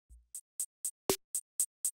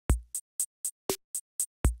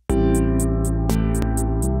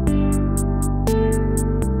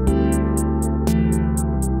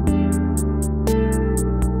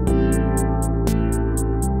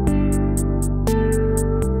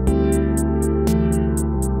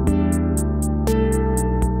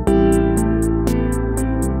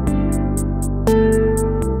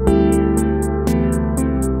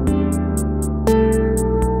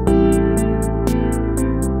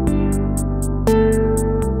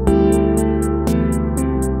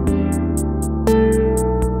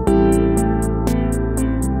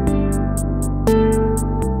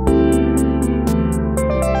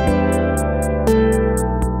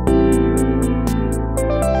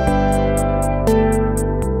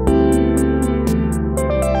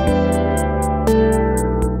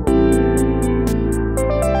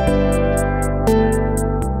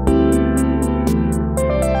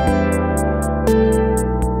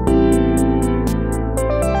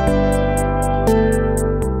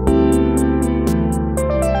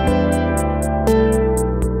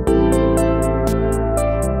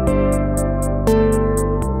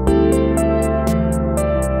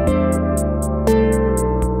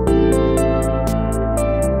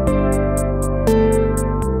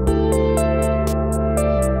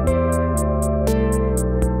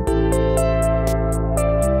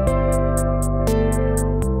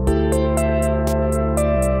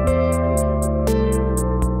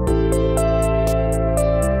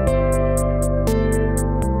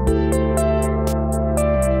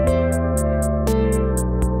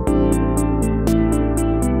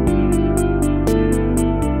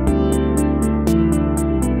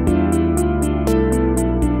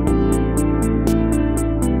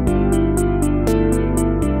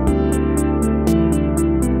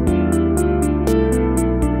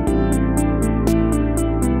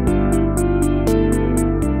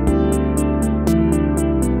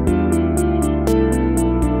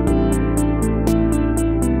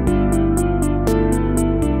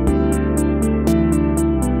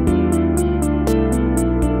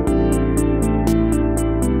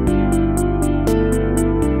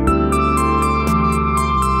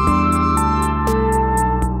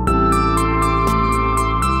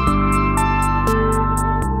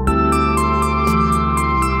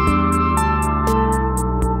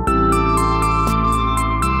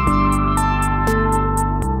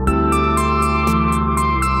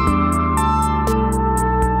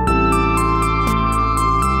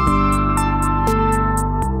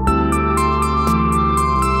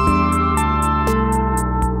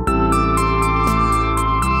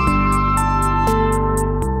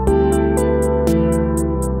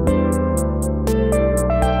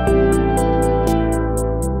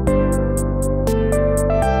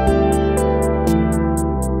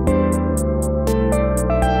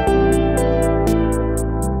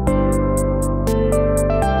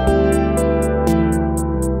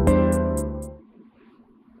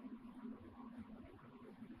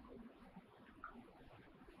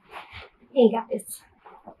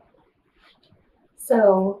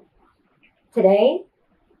So today,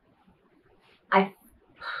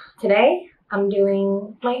 I'm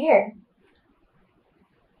doing my hair.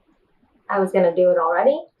 I was gonna do it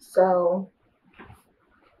already, so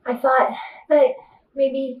I thought that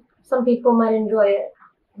maybe some people might enjoy it.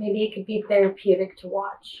 Maybe it could be therapeutic to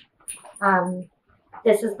watch.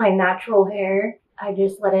 This is my natural hair. I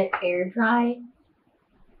just let it air dry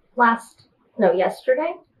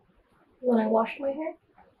yesterday when I washed my hair.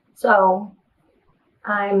 So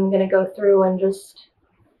I'm gonna go through and just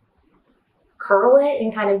curl it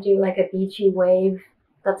and kind of do like a beachy wave.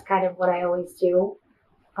 That's kind of what I always do.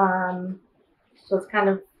 So it's kind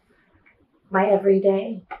of my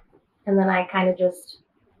everyday. And then I kind of just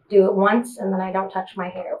do it once and then I don't touch my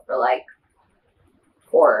hair for like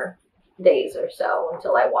 4 days or so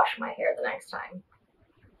until I wash my hair the next time.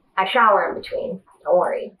 I shower in between, don't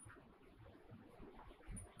worry.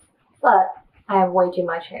 But I have way too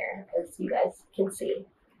much hair, as you guys can see.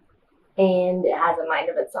 And it has a mind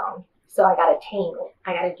of its own. So I gotta tame it.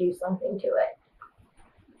 I gotta do something to it.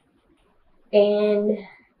 And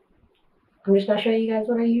I'm just gonna show you guys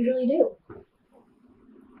what I usually do.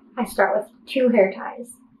 I start with 2 hair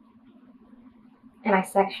ties. And I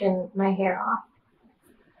section my hair off.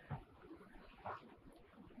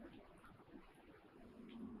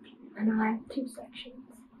 And I have 2 sections.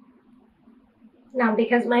 Now,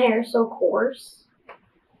 because my hair is so coarse,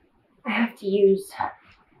 I have to use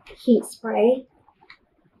heat spray,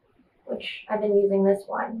 which I've been using this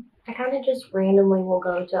one. I kind of just randomly will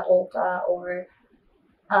go to Ulta or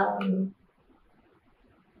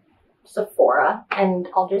Sephora and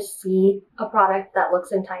I'll just see a product that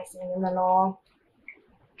looks enticing and then I'll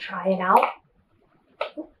try it out.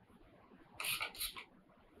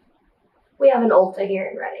 We have an Ulta here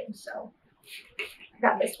in Reading, so I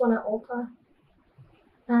got this one at Ulta.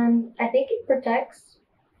 And I think it protects.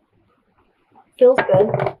 Feels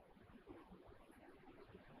good.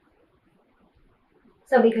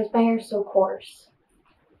 So because my hair is so coarse,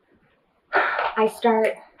 I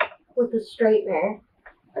start with the straightener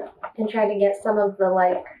and try to get some of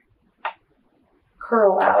the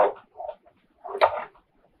curl out.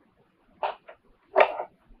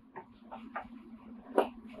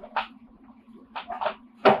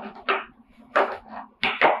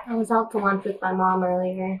 I was out to lunch with my mom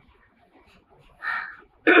earlier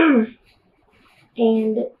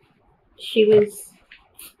and she was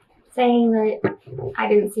saying that I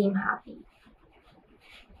didn't seem happy.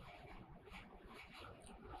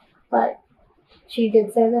 But she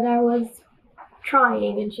did say that I was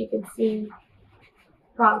trying and she could see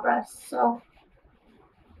progress, so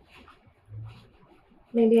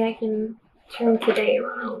maybe I can turn today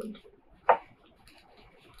around.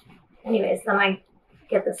 Anyways, then I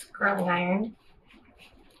get this curling iron.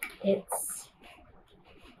 It's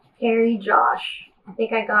Harry Josh. I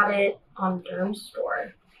think I got it on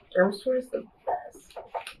Dermstore. Dermstore is the best.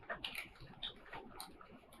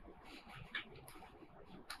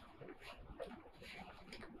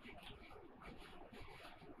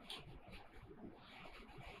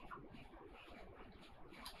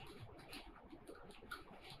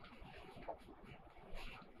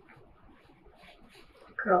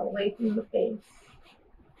 Curl away from the face.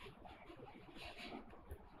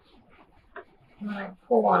 And then I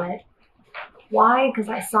pull on it. Why? Because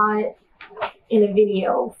I saw it in a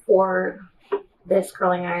video for this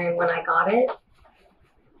curling iron when I got it.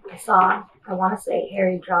 I want to say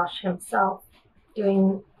Harry Josh himself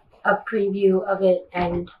doing a preview of it,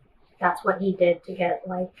 and that's what he did to get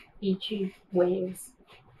beachy waves.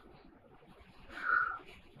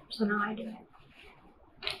 So now I do it.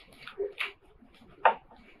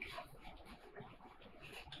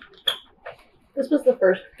 This was the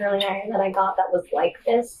first curling iron that I got that was like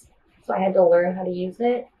this, so I had to learn how to use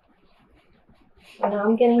it. So now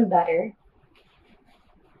I'm getting better.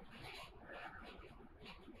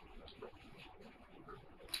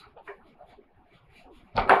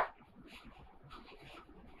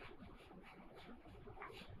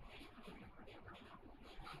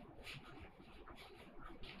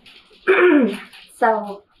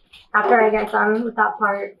 So after I get done with that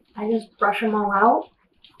part, I just brush them all out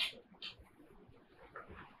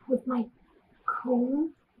with my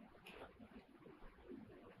comb.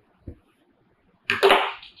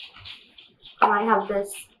 And I have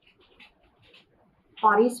this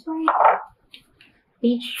body spray,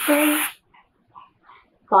 beach spray,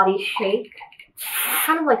 body shake,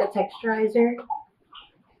 kind of like a texturizer.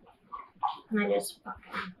 And I just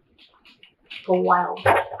fucking go wild.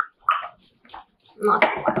 Not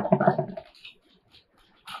wild, but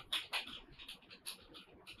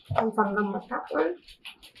once I'm done with that one,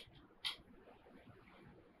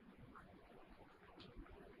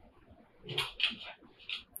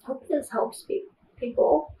 helps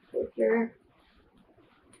people if you're,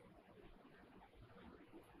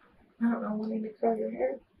 I don't know, wanting to curl your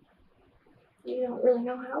hair. You don't really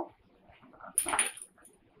know how.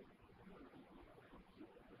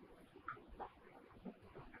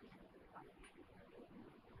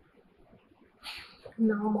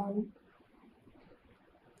 Now I'm on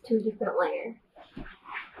 2 different layers.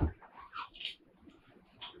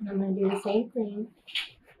 And I'm going to do the same thing.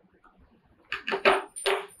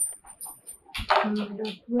 I'm going to go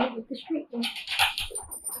through it with the straightener.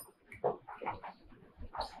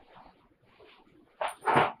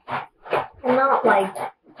 I'm not like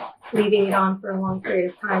leaving it on for a long period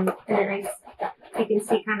of time. And you can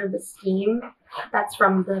see kind of the steam that's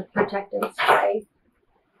from the protectant spray.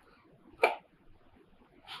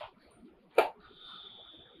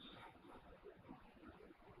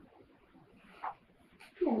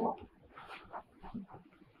 Yeah.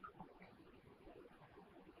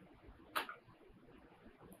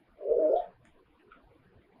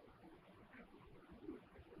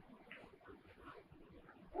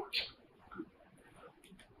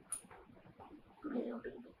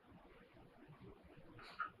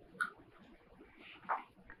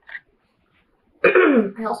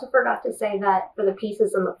 I also forgot to say that for the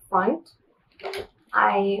pieces in the front,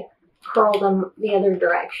 I curl them the other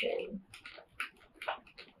direction.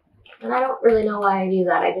 And I don't really know why I do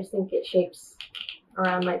that. I just think it shapes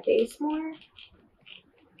around my face more.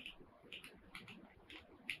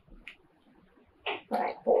 But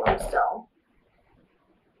I pull them still.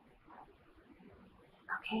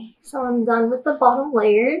 Okay, so I'm done with the bottom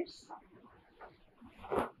layers.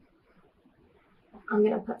 I'm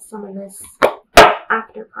gonna put some of this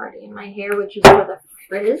after party in my hair, which is for the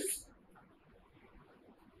frizz.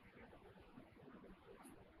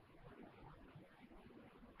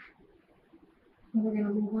 And we're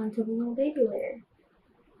gonna move on to the little baby layer.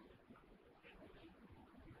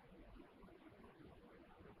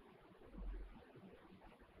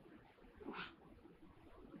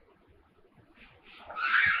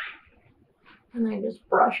 And I just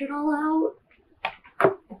brush it all out.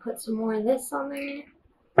 I put some more of this on there.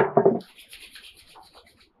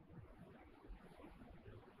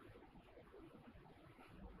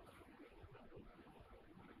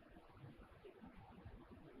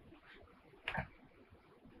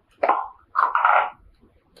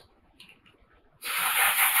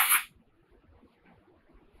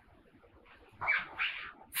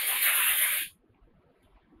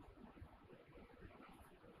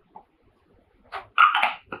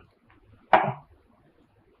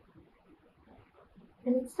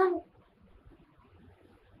 And it's done.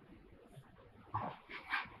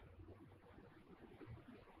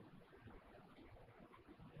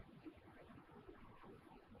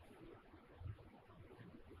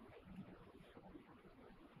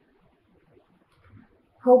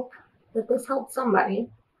 Hope that this helped somebody,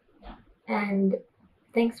 and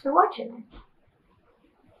thanks for watching.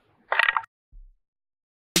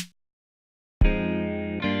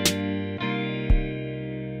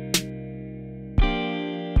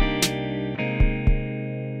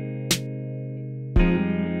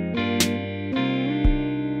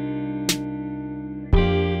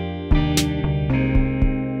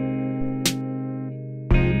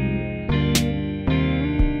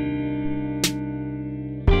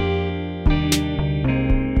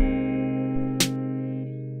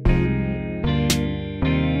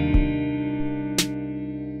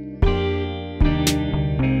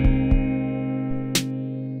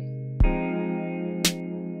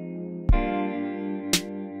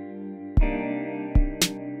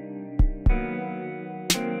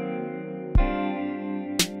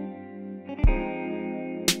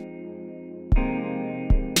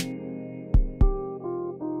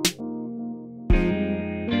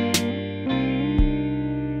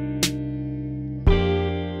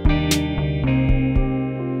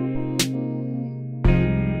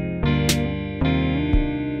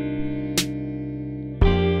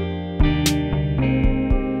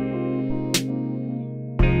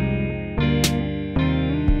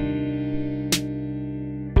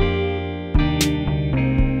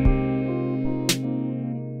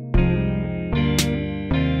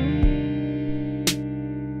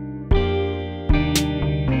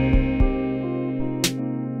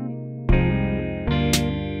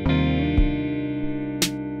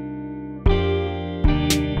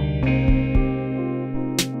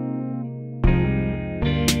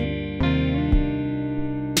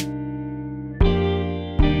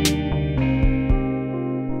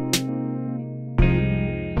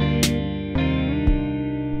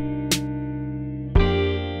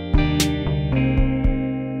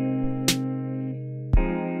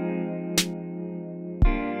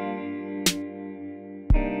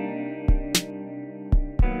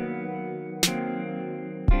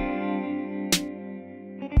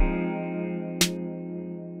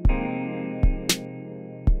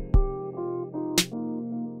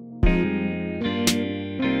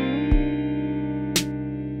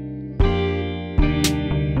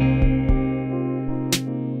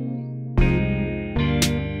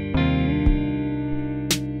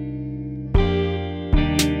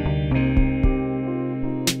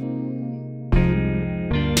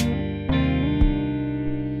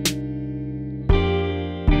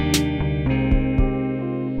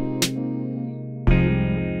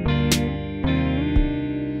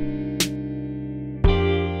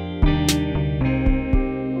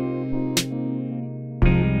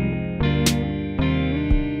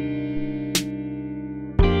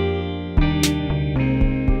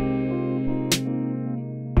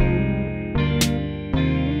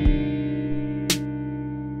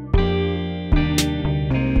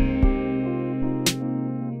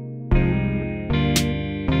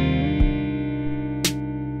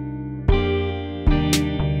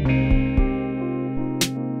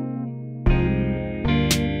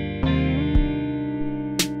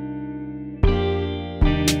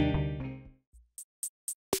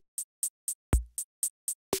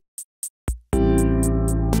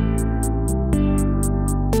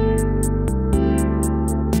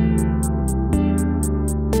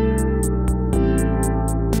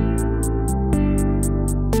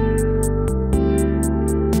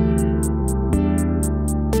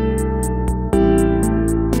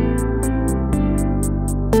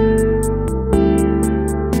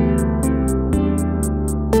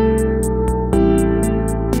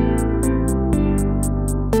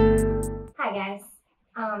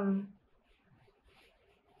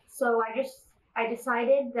 So I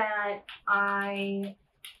decided that I've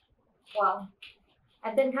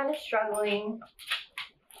been kind of struggling,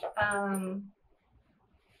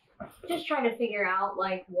 just trying to figure out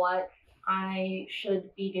like what I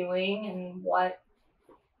should be doing and what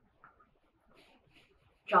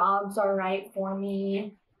jobs are right for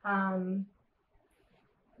me. Like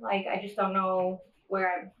I just don't know where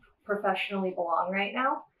I professionally belong right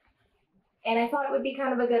now. And I thought it would be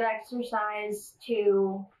kind of a good exercise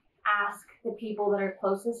to ask the people that are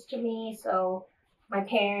closest to me. So my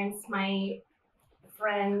parents, my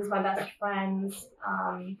friends, my best friends,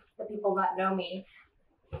 the people that know me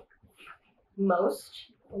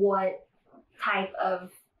most, what type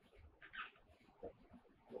of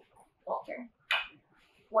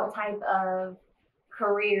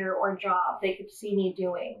career or job they could see me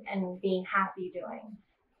doing and being happy doing,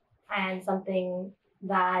 and something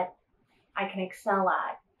that I can excel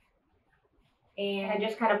at. And I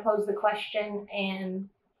just kind of pose the question and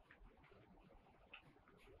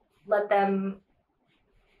let them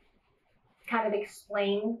kind of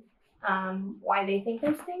explain why they think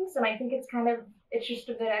those things. And I think it's just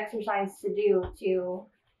a good exercise to do to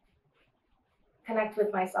connect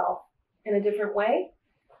with myself in a different way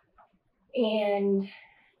and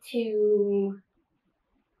to,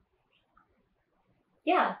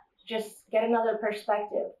 just get another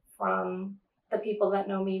perspective from the people that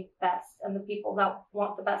know me best and the people that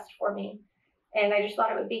want the best for me. And I just thought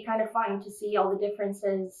it would be kind of fun to see all the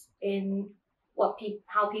differences in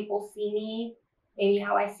how people see me, maybe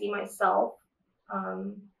how I see myself.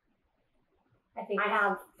 I think I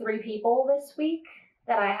have 3 people this week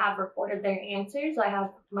that I have reported their answers. I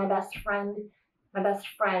have my best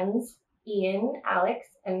friends, Ian,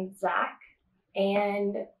 Alex, and Zach.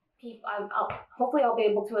 And hopefully I'll be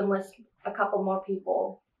able to enlist a couple more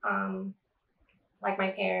people, like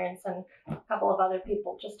my parents and a couple of other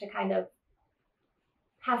people, just to kind of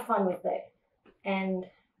have fun with it. And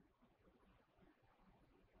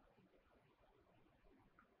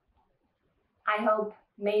I hope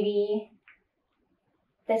maybe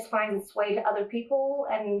this finds its way to other people,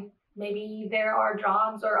 and maybe there are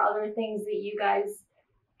jobs or other things that you guys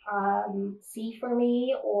see for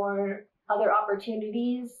me, or other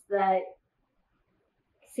opportunities that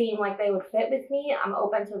seem like they would fit with me. I'm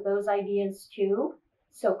open to those ideas too.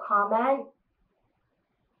 So comment,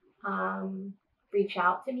 reach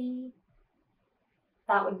out to me.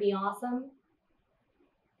 That would be awesome.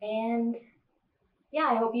 And yeah,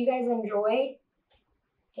 I hope you guys enjoy,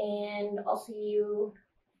 and I'll see you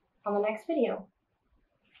on the next video.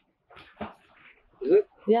 Is it?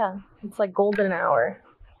 Yeah, it's like golden hour.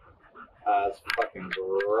 It's fucking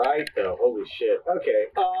bright though. Holy shit. Okay.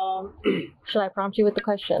 Should I prompt you with the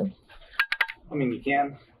question? I mean, you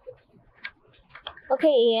can. Okay,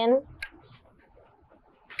 Ian.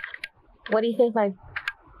 What do you think my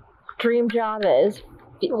dream job is?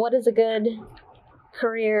 What is a good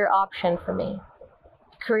career option for me?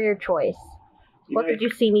 Career choice. What could you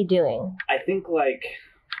see me doing? I think like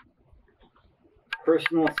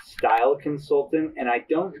personal style consultant, and I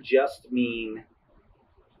don't just mean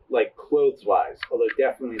like clothes wise, although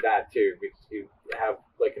definitely that too, because you have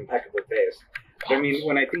like impeccable taste. But I mean,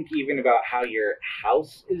 when I think even about how your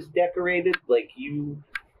house is decorated, like you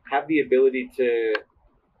have the ability to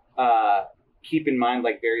keep in mind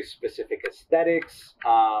like very specific aesthetics.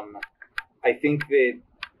 I think that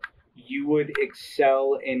you would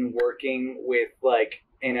excel in working with like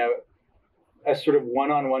in a sort of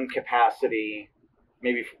one-on-one capacity,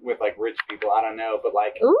 maybe with like rich people, I don't know, but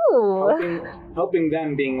like helping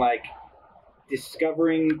them, being like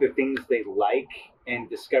discovering the things they like and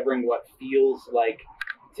discovering what feels like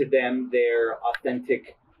to them their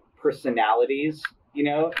authentic personalities,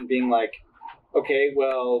 and being like, okay,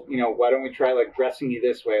 well, why don't we try like dressing you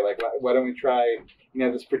this way? Like, why don't we try,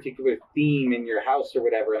 this particular theme in your house or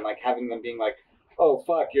whatever? And like having them being like, oh,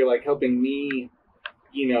 fuck, you're like helping me,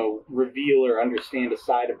 reveal or understand a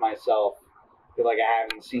side of myself that like I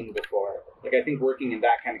haven't seen before. Like, I think working in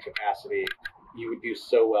that kind of capacity, you would do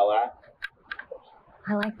so well at.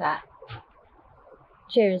 I like that.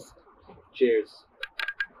 Cheers. Cheers.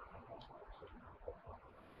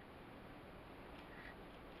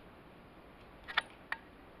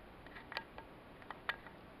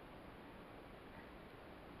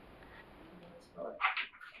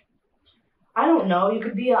 I don't know. You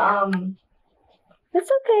could be It's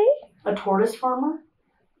okay. a tortoise farmer.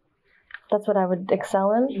 That's what I would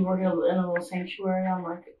excel in. You work in a little sanctuary on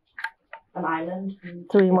like an island. And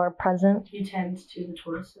to be more present. you tend to the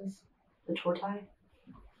tortoises, the tortoise.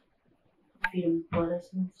 Feed them lettuce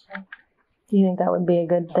and stuff. Do you think that would be a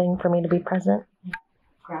good thing for me to be present?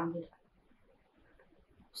 Grounded.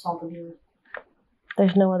 salt and dealer.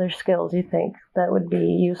 There's no other skills you think that would be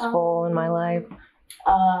useful in my life?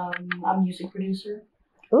 I'm a music producer.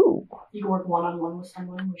 Ooh, You can work one-on-one with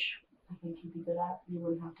someone, which I think you'd be good at. You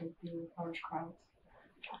wouldn't have to deal with large crowds.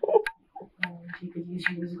 And you could use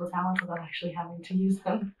your musical talents without actually having to use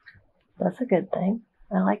them. that's a good thing.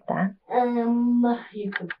 I like that.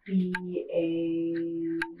 You could be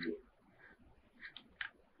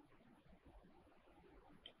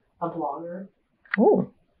a blogger.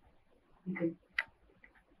 Ooh,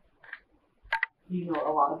 You know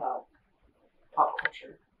a lot about pop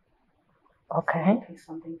culture. okay. So pick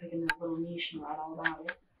something, pick a little niche and write all about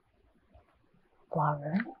it.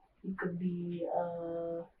 Blogger. You could be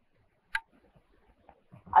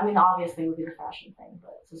I mean, obviously it would be the fashion thing,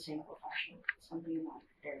 but sustainable fashion, something in that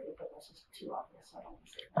area, but that's just too obvious, so I don't want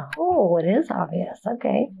to say that. Oh, it is obvious.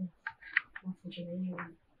 Okay. That's such a major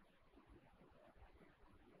one.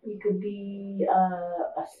 You could be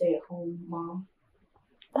a stay-at-home mom.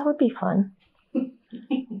 That would be fun.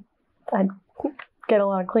 I'd get a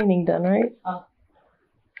lot of cleaning done, right?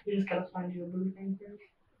 You just gotta find you a boo thing first.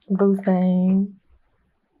 Boo thing.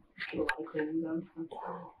 Get a lot of cleaning done.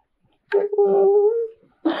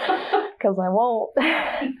 Because I won't.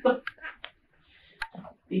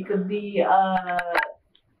 You could be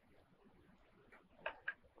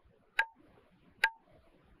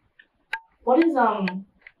what is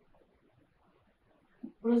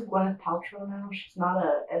Gwyneth Paltrow now? She's not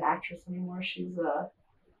an actress anymore. She's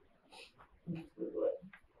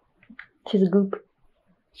She's a goop.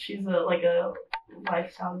 She's like a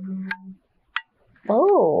lifestyle guru.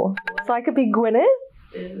 Oh, so I could be Gwyneth?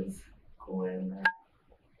 Is Gwyneth.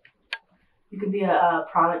 You could be a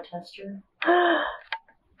product tester. I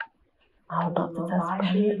would love to test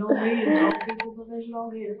Actually, product. don't hate it. Don't people, but they should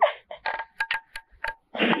all hate it.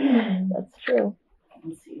 That's true.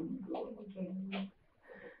 Let's see.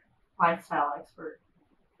 Lifestyle expert.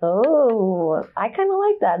 Oh, I kind of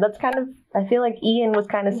like that. That's kind of, I feel like Ian was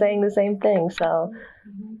kind of saying the same thing, so.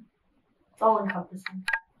 Mm-hmm. It's all encompassing.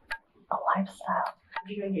 A lifestyle.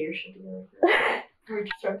 You gotta get your shit together before you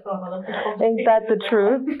start talking about other people. Ain't that the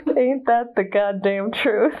truth? Ain't that the goddamn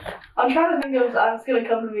truth? I'm trying to think of, it's gonna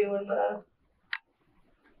come to me when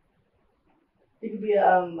you could be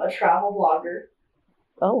a travel blogger.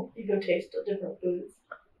 Oh. You go taste different foods.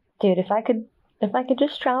 Dude, if I could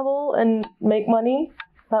just travel and make money,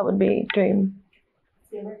 that would be a dream. It's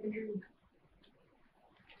the American dream.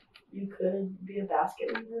 You could be a basket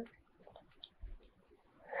weaver.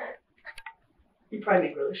 You'd probably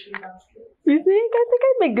make really shitty baskets. You think? I think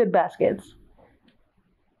I'd make good baskets.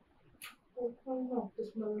 Well, I don't know.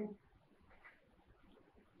 Just know.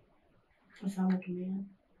 I sound like a man.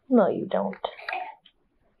 No, you don't.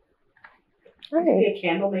 You could be a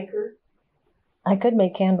candle maker. I could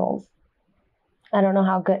make candles. I don't know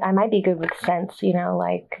how good. I might be good with scents,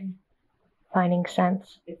 like finding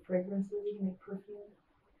scents. Make fragrances, you can make perfume.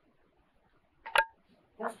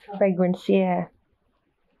 That's tough. Fragrance, yeah.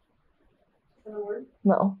 Is that a word?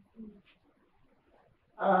 No.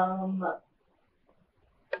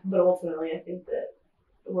 But ultimately, I think that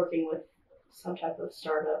working with some type of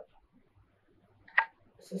startup,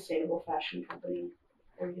 sustainable fashion company,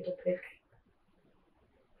 where you get to pick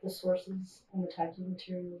the sources and the types of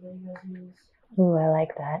materials that you guys use. Ooh, I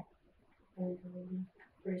like that. And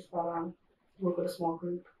pretty spot on. Work with a small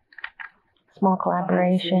group. Small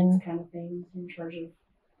collaboration. Kind of things in charge of,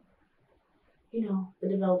 the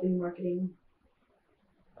developing marketing.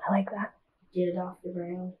 I like that. Get it off the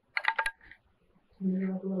ground. And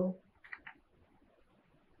then like little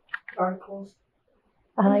articles.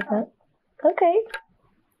 I like that. Okay.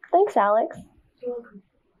 Thanks, Alex. You're welcome.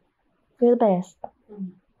 You're the best.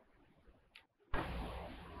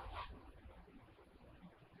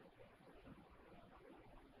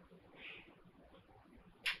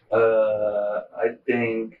 I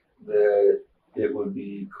think that it would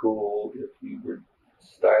be cool if we were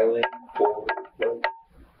styling for like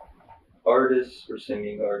artists or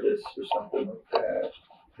singing artists or something like that.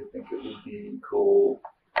 I think it would be cool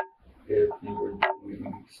if you were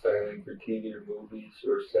doing styling for TV or movies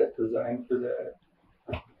or set design for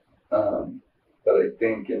that. But I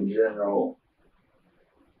think in general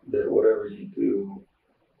that whatever you do,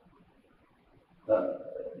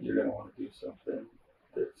 you're going to want to do something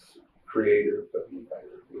that's creative,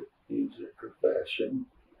 either with music or fashion.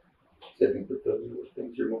 So I think that those are the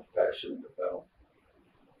things you're most passionate about.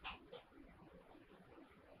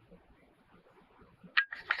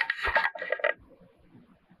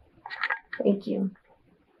 Thank you.